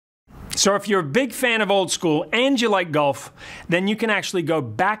So if you're a big fan of old school and you like golf, then you can actually go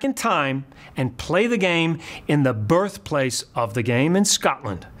back in time and play the game in the birthplace of the game in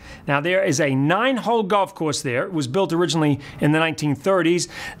Scotland. Now there is a 9-hole golf course there. It was built originally in the 1930s,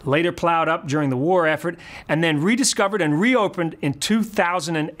 later plowed up during the war effort, and then rediscovered and reopened in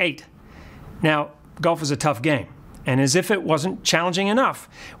 2008. Now, golf is a tough game. And as if it wasn't challenging enough,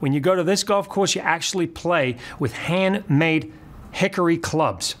 when you go to this golf course, you actually play with handmade hickory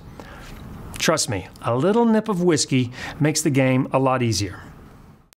clubs. Trust me, a little nip of whiskey makes the game a lot easier.